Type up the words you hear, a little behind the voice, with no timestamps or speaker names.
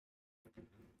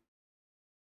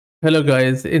Hello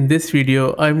guys, in this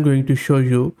video I'm going to show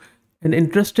you an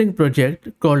interesting project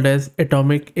called as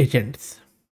Atomic Agents.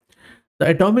 The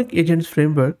Atomic Agents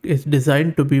framework is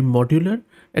designed to be modular,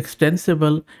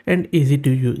 extensible and easy to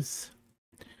use.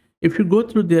 If you go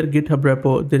through their GitHub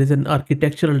repo, there is an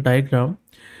architectural diagram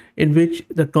in which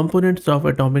the components of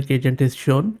Atomic Agent is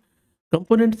shown.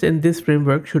 Components in this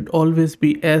framework should always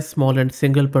be as small and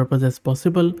single purpose as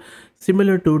possible,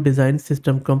 similar to design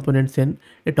system components in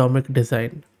Atomic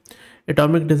Design.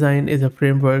 Atomic Design is a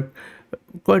framework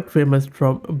quite famous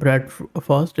from Brad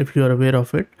Frost, if you are aware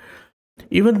of it.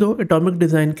 Even though atomic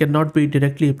design cannot be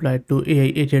directly applied to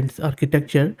AI agents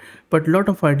architecture, but a lot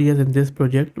of ideas in this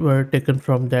project were taken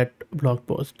from that blog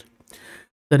post.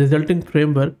 The resulting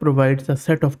framework provides a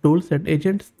set of tools and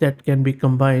agents that can be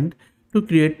combined to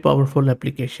create powerful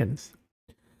applications.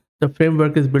 The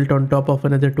framework is built on top of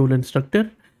another tool instructor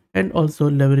and also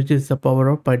leverages the power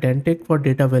of Pydantic for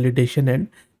data validation and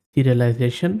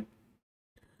serialization.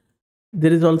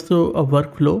 There is also a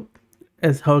workflow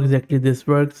as how exactly this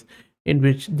works, in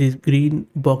which these green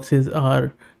boxes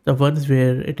are the ones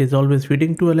where it is always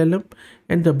feeding to LLM,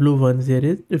 and the blue ones there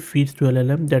is it feeds to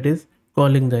LLM, that is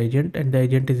calling the agent, and the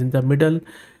agent is in the middle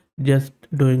just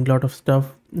doing a lot of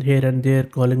stuff here and there,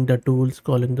 calling the tools,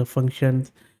 calling the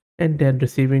functions, and then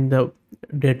receiving the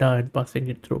data and passing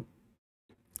it through.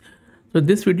 So in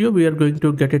this video we are going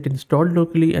to get it installed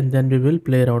locally and then we will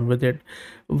play around with it.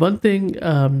 One thing,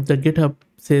 the GitHub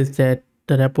says that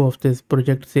the repo of this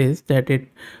project says that it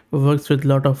works with a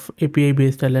lot of API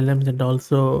based LLMs and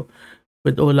also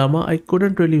with Olama. I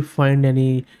couldn't really find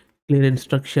any clear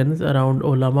instructions around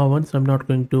Olama one, so I'm not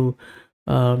going to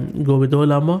go with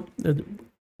Olama.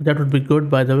 That would be good,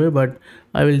 by the way, but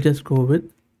I will just go with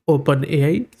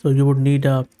OpenAI. So you would need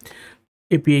a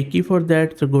API key for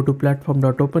that. So go to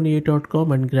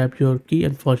platform.openai.com and grab your key.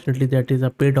 Unfortunately, that is a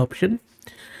paid option.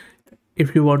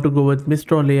 If you want to go with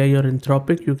Mistral AI or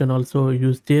Anthropic, you can also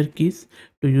use their keys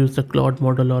to use the Claude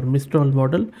model or Mistral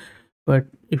model. But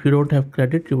if you don't have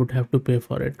credit, you would have to pay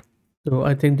for it. So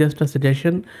I think just a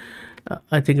suggestion,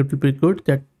 I think it will be good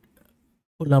that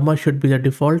Olama should be the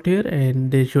default here,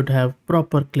 and they should have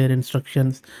proper clear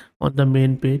instructions on the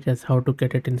main page as how to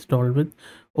get it installed with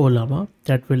Olama.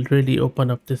 That will really open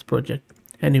up this project.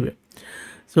 Anyway,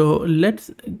 so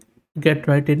let's get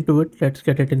right into it. Let's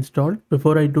get it installed.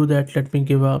 Before I do that, let me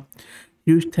give a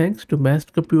huge thanks to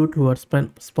Massed Compute who are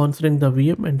sponsoring the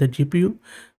VM and the GPU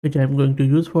which I'm going to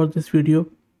use for this video.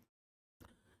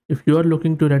 If you are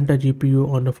looking to rent a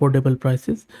GPU on affordable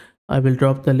prices, I will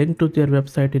drop the link to their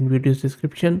website in video's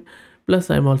description. Plus,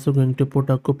 I'm also going to put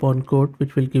a coupon code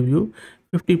which will give you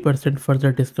 50%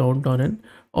 further discount on an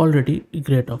already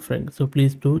great offering. So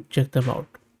please do check them out.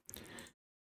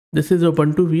 This is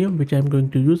Ubuntu VM which I'm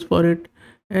going to use for it.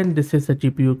 And this is a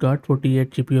GPU card,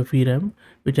 48 GB of VRAM,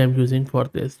 which I'm using for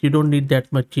this. You don't need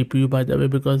that much GPU, by the way,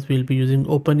 because we'll be using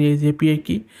OpenAI's API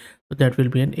key. So that will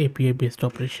be an API based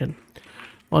operation.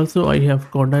 Also, I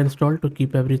have Conda installed to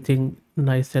keep everything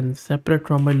nice and separate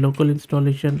from my local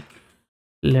installation.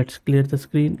 Let's clear the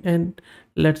screen and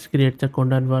let's create the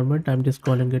Conda environment. I'm just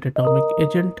calling it Atomic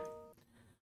Agent.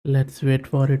 Let's wait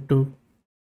for it to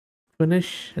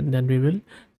finish and then we will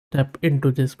step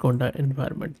into this Conda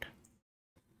environment.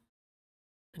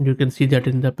 And you can see that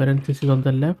in the parentheses on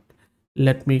the left.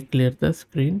 Let me clear the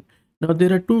screen. Now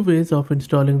there are two ways of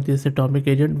installing this Atomic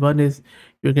Agent. One is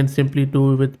you can simply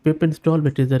do with pip install,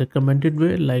 which is the recommended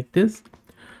way, like this,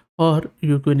 or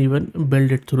you can even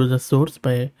build it through the source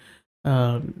by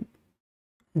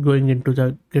going into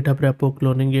the GitHub repo,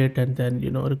 cloning it, and then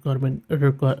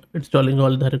installing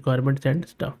all the requirements and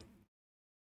stuff.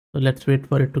 So let's wait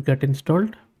for it to get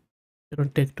installed. It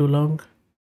won't take too long.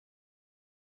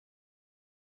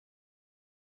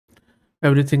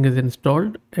 Everything is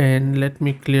installed, and let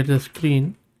me clear the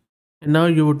screen. And now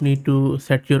you would need to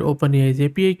set your OpenAI's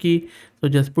API key. So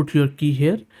just put your key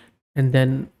here and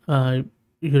then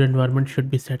your environment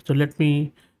should be set. So let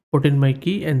me put in my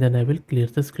key and then I will clear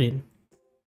the screen.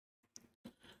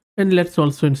 And let's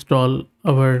also install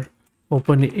our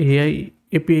OpenAI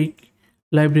API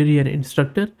library and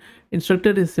instructor.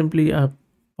 Instructor is simply a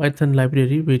Python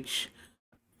library which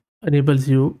enables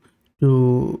you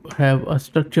to have a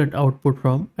structured output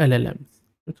from LLMs.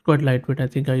 It's quite lightweight. I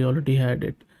think I already had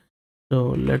it. So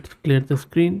let's clear the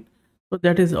screen. So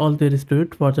that is all there is to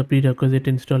it for the prerequisite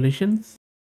installations.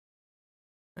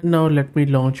 And now let me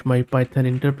launch my Python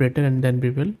interpreter and then we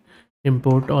will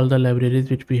import all the libraries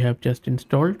which we have just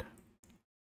installed.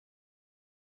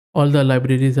 All the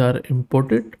libraries are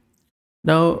imported.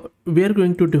 Now we are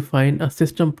going to define a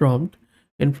system prompt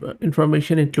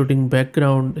information including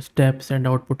background, steps, and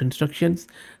output instructions.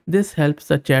 This helps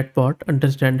the chatbot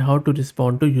understand how to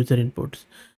respond to user inputs.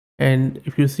 And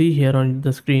if you see here on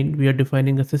the screen, we are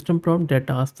defining a system prompt that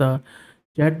asks the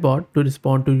chatbot to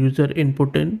respond to user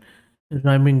input in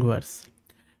rhyming verse.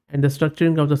 And the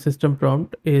structuring of the system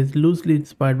prompt is loosely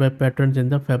inspired by patterns in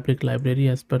the Fabric library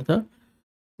as per the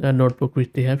notebook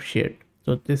which they have shared.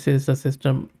 So this is the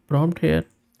system prompt here.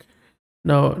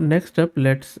 Now next up,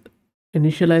 let's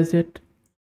initialize it,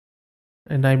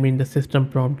 and I mean the system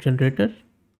prompt generator.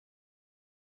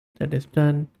 That is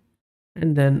done.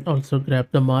 And then also grab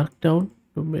the markdown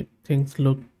to make things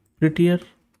look prettier.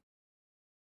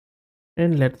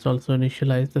 And let's also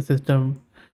initialize the system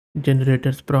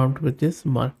generator's prompt with this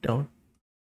markdown.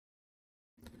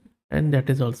 And that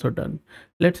is also done.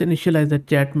 Let's initialize the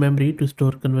chat memory to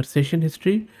store conversation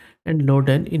history and load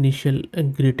an initial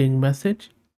greeting message.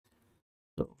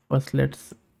 So first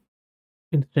let's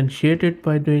instantiate it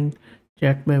by doing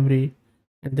chat memory,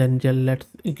 and then let's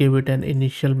give it an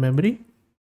initial memory,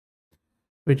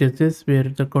 which is this, where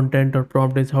the content or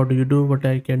prompt is how do you do, what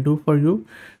I can do for you,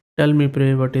 tell me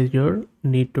pray what is your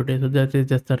need today. So that is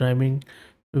just the rhyming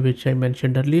which I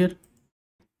mentioned earlier.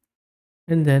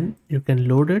 And then you can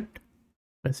load it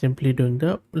by simply doing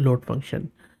the load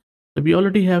function. So we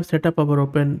already have set up our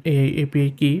OpenAI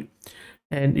API key,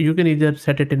 and you can either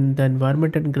set it in the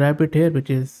environment and grab it here, which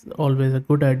is always a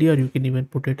good idea, or you can even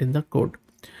put it in the code.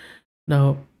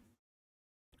 Now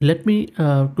let me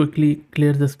quickly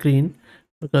clear the screen,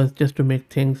 because just to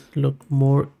make things look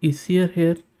more easier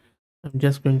here, I'm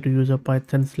just going to use a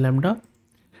Python's lambda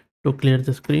to clear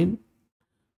the screen.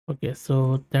 Okay,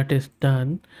 so that is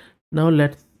done. Now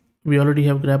we already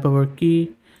have grabbed our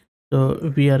key,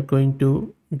 so we are going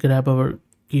to grab our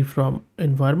key from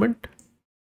environment.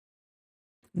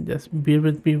 Just bear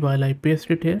with me while I paste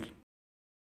it here.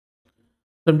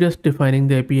 So I'm just defining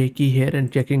the API key here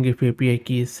and checking if API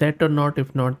key is set or not.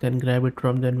 If not, then grab it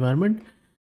from the environment.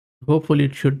 Hopefully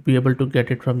it should be able to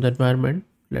get it from the environment.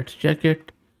 Let's check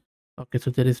it. Okay, so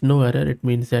there is no error. It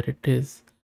means that it is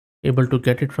able to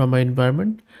get it from my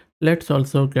environment. Let's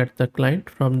also get the client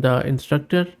from the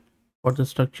instructor for the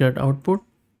structured output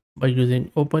by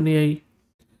using OpenAI.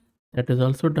 That is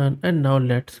also done. And now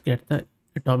let's get the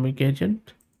atomic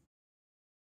agent.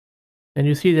 And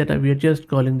you see that we are just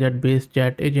calling that base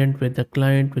chat agent with the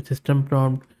client with system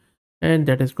prompt. And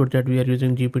that is good that we are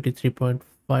using GPT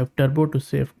 3.5 turbo to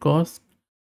save cost.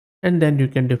 And then you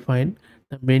can define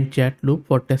the main chat loop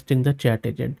for testing the chat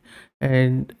agent.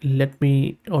 And let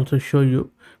me also show you,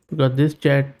 because this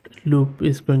chat loop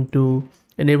is going to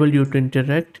enable you to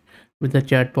interact with the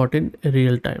chatbot in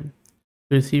real time.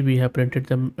 So you see we have printed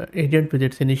the agent with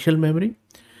its initial memory,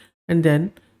 and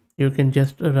then you can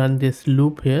just run this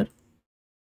loop here,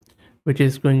 which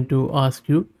is going to ask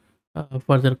you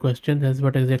further questions as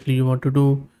what exactly you want to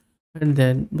do. And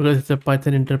then because it's a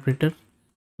Python interpreter,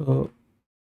 so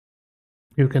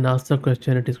you can ask the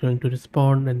question, it is going to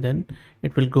respond, and then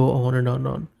it will go on and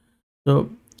on. So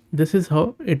this is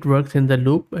how it works in the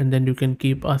loop, and then you can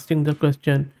keep asking the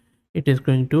question. It is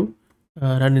going to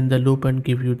run in the loop and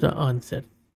give you the answer.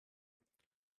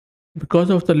 Because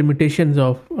of the limitations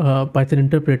of Python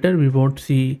interpreter, we won't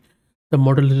see the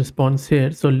model response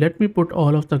here. So let me put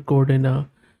all of the code in a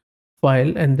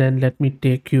file, and then let me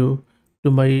take you to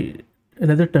my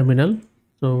another terminal.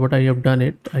 So what I have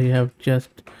done, I have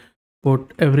just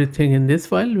put everything in this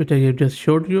file which I have just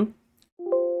showed you.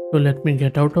 So let me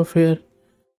get out of here,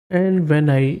 and when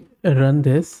I run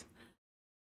this,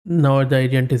 now the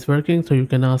agent is working. So you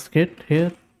can ask it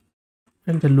here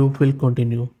and the loop will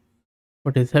continue.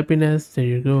 What is happiness? There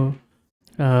you go.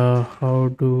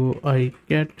 How do I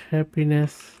get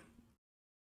happiness?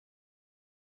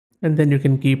 And then you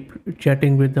can keep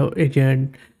chatting with the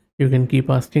agent. You can keep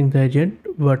asking the agent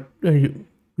what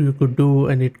you could do,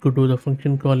 and it could do the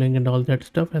function calling and all that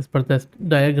stuff as per this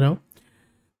diagram.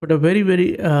 But a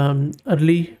very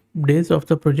early days of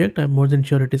the project, I'm more than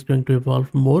sure it is going to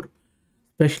evolve more,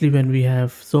 especially when we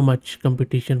have so much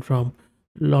competition from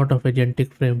a lot of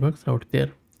agentic frameworks out there.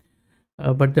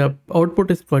 But the output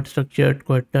is quite structured,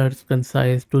 quite terse,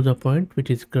 concise, to the point,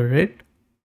 which is great.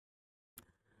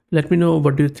 Let me know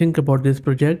what do you think about this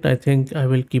project. I think I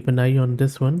will keep an eye on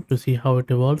this one to see how it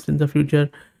evolves in the future.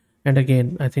 And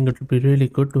again, I think it would be really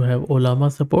good to have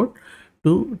Olama support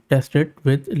to test it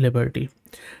with Liberty.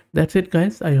 That's it,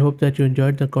 guys. I hope that you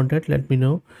enjoyed the content. Let me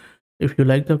know if you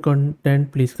like the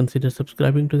content. Please consider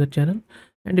subscribing to the channel.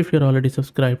 And if you're already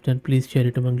subscribed, then please share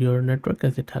it among your network,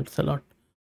 as it helps a lot.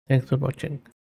 Thanks for watching.